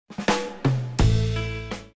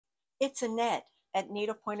It's Annette at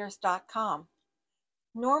needlepointers.com.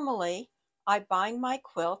 Normally, I bind my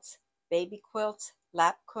quilts, baby quilts,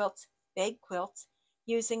 lap quilts, bed quilts,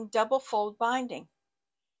 using double fold binding.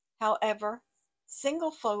 However, single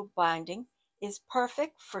fold binding is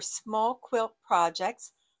perfect for small quilt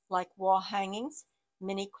projects like wall hangings,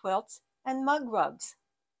 mini quilts, and mug rugs.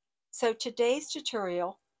 So today's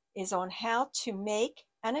tutorial is on how to make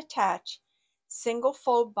and attach single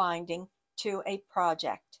fold binding to a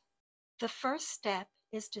project. The first step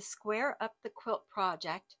is to square up the quilt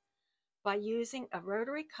project by using a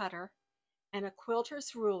rotary cutter and a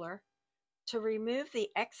quilter's ruler to remove the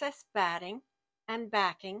excess batting and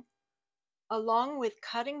backing, along with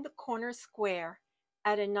cutting the corner square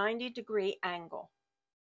at a 90-degree angle.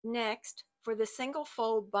 Next, for the single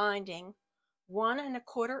fold binding, 1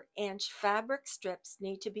 1/4 inch fabric strips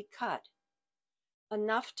need to be cut,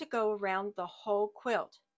 enough to go around the whole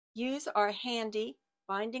quilt. Use our handy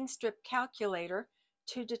binding strip calculator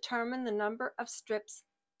to determine the number of strips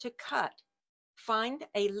to cut. Find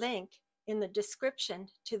a link in the description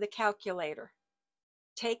to the calculator.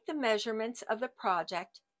 Take the measurements of the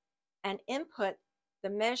project and input the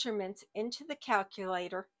measurements into the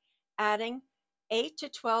calculator, adding 8 to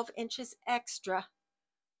 12 inches extra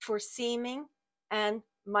for seaming and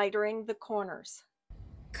mitering the corners.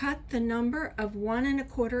 Cut the number of 1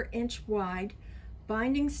 1/4 inch wide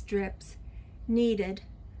binding strips needed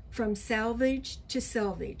from selvage to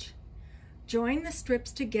selvage. Join the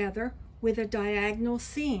strips together with a diagonal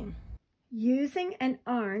seam. Using an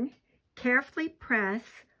iron, carefully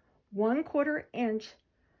press 1/4 inch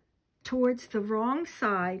towards the wrong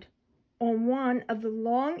side on one of the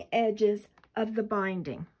long edges of the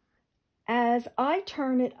binding. As I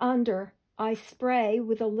turn it under, I spray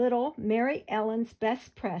with a little Mary Ellen's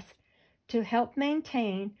Best Press to help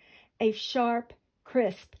maintain a sharp,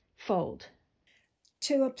 crisp fold.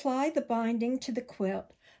 To apply the binding to the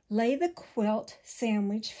quilt, lay the quilt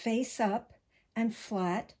sandwich face up and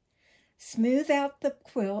flat, smooth out the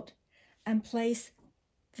quilt, and place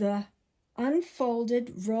the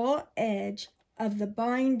unfolded raw edge of the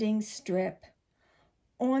binding strip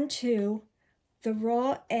onto the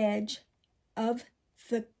raw edge of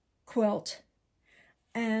the quilt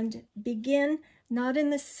and begin not in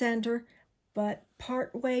the center but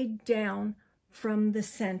partway down from the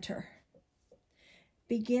center.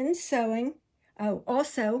 Begin sewing. Oh,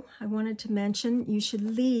 also, I wanted to mention you should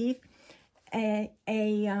leave a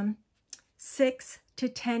 6 to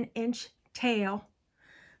 10 inch tail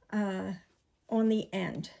on the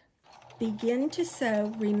end. Begin to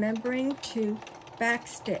sew, remembering to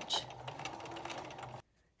backstitch.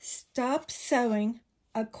 Stop sewing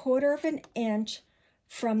 1/4 inch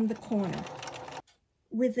from the corner.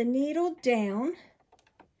 With the needle down,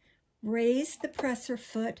 raise the presser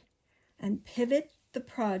foot and pivot the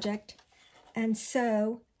project and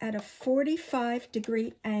sew at a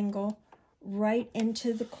 45-degree angle right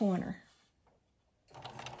into the corner.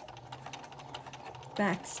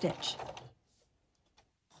 Backstitch.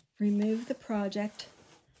 Remove the project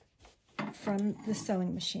from the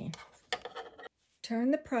sewing machine.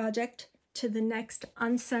 Turn the project to the next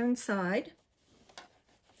unsewn side.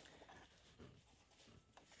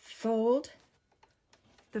 Fold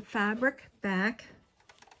the fabric back.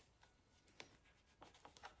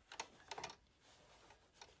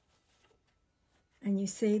 And you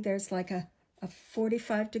see there's like a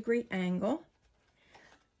 45-degree angle.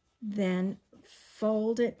 Then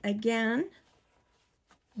fold it again,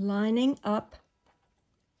 lining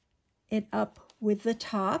it up with the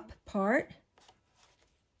top part.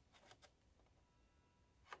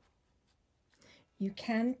 You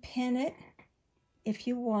can pin it if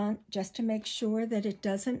you want, just to make sure that it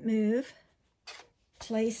doesn't move.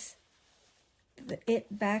 Place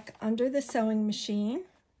it back under the sewing machine,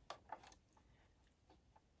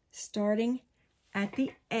 starting at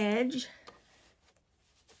the edge,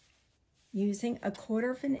 using a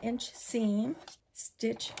 1/4 inch seam.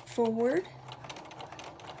 Stitch forward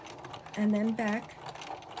and then back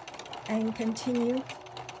and continue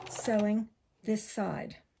sewing this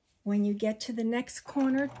side. When you get to the next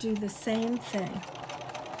corner, do the same thing.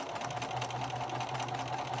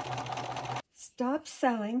 Stop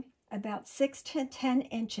sewing about 6 to 10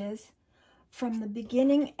 inches from the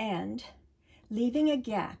beginning end, leaving a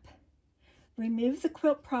gap. Remove the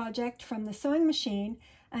quilt project from the sewing machine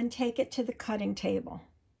and take it to the cutting table.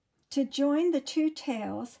 To join the two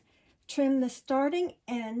tails, trim the starting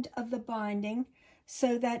end of the binding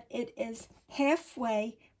so that it is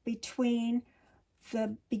halfway between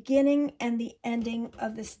the beginning and the ending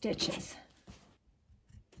of the stitches.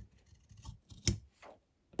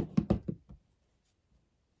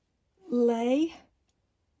 Lay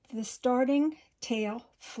the starting tail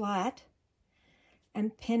flat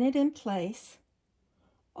and pin it in place.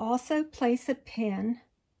 Also place a pin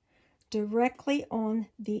directly on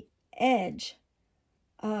the edge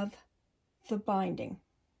of the binding.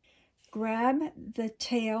 Grab the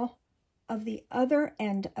tail of the other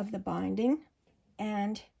end of the binding,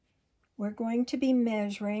 and we're going to be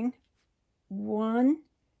measuring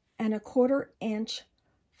 1¼ inch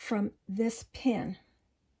from this pin.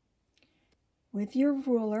 With your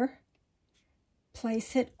ruler,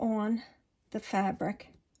 place it on the fabric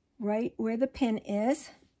right where the pin is,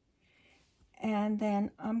 and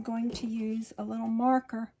then I'm going to use a little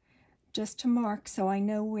marker just to mark so I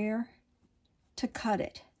know where to cut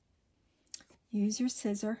it. Use your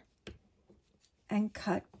scissor and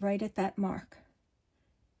cut right at that mark.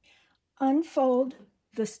 Unfold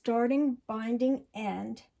the starting binding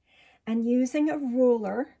end, and using a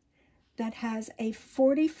ruler that has a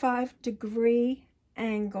 45-degree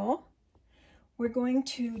angle, we're going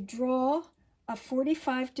to draw a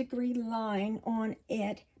 45-degree line on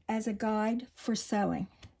it as a guide for sewing.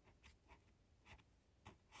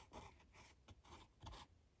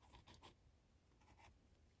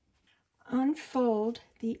 Unfold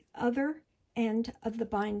the other end of the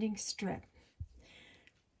binding strip.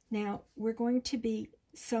 Now we're going to be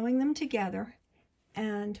sewing them together,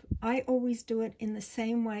 and I always do it in the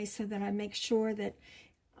same way so that I make sure that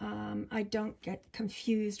I don't get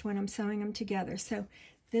confused when I'm sewing them together. So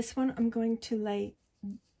this one I'm going to lay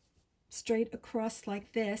straight across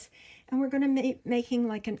like this, and we're going to make making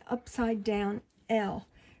like an upside down L.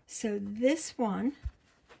 So this one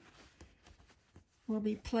will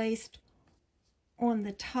be placed on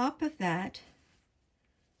the top of that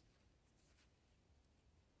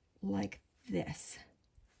like this.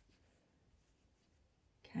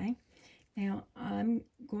 Okay, now I'm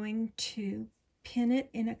going to pin it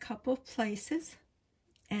in a couple of places,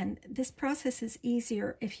 and this process is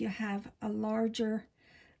easier if you have a larger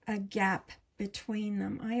gap between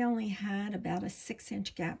them. I only had about a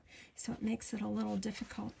 6-inch gap, so it makes it a little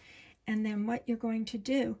difficult. And then what you're going to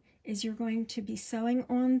do is you're going to be sewing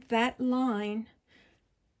on that line,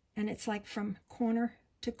 and it's like from corner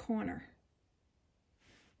to corner.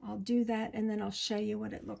 I'll do that and then I'll show you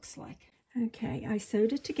what it looks like. Okay, I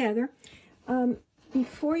sewed it together.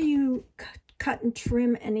 Before you cut and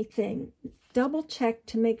trim anything, double check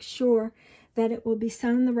to make sure that it will be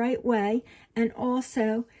sewn the right way, and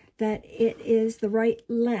also that it is the right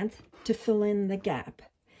length to fill in the gap.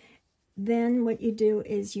 Then what you do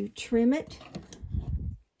is you trim it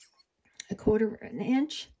 1/4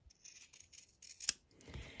 inch.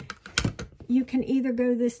 You can either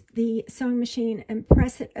go the sewing machine and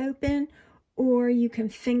press it open, or you can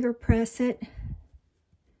finger press it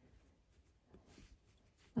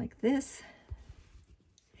like this.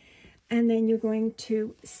 And then you're going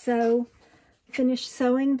to finish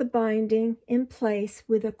sewing the binding in place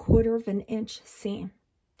with 1/4 inch seam.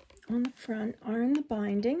 On the front are in the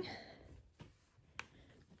binding.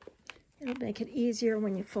 It'll make it easier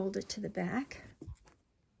when you fold it to the back.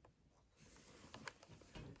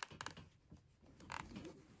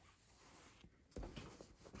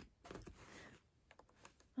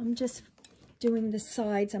 I'm just doing the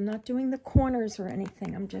sides. I'm not doing the corners or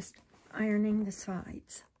anything. I'm just ironing the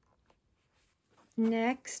sides.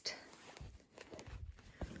 Next,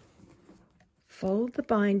 fold the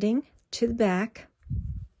binding to the back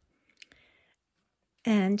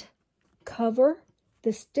and cover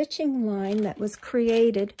the stitching line that was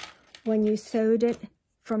created when you sewed it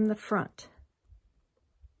from the front.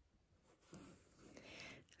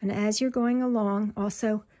 And as you're going along,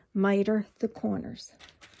 also miter the corners.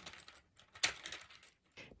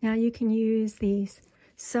 Now you can use these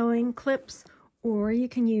sewing clips, or you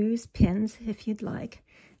can use pins if you'd like.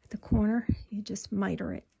 At the corner, you just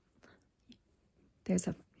miter it. There's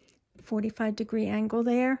a 45-degree angle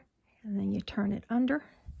there, and then you turn it under,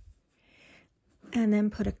 and then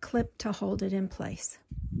put a clip to hold it in place.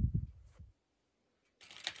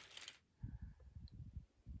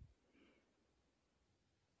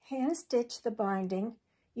 Hand stitch the binding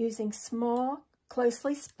using small,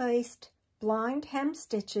 closely spaced blind hem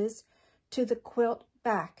stitches to the quilt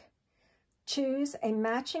back. Choose a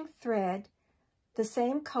matching thread the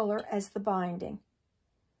same color as the binding.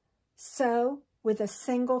 Sew with a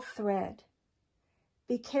single thread.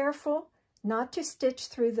 Be careful not to stitch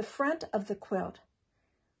through the front of the quilt.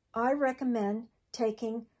 I recommend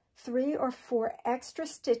taking 3 or 4 extra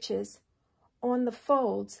stitches on the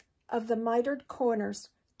folds of the mitered corners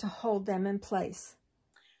to hold them in place.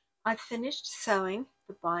 I finished sewing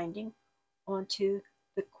the binding onto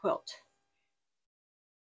the quilt.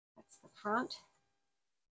 That's the front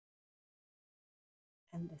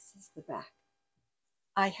and this is the back.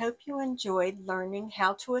 I hope you enjoyed learning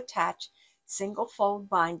how to attach single fold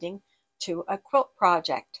binding to a quilt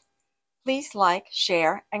project. Please like,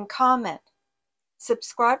 share, and comment.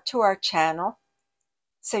 Subscribe to our channel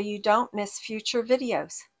so you don't miss future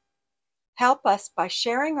videos. Help us by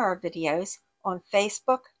sharing our videos on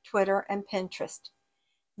Facebook, Twitter, and Pinterest.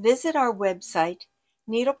 Visit our website,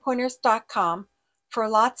 needlepointers.com, for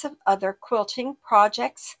lots of other quilting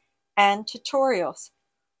projects and tutorials.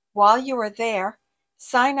 While you are there,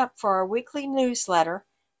 sign up for our weekly newsletter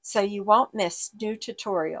so you won't miss new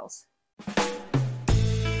tutorials.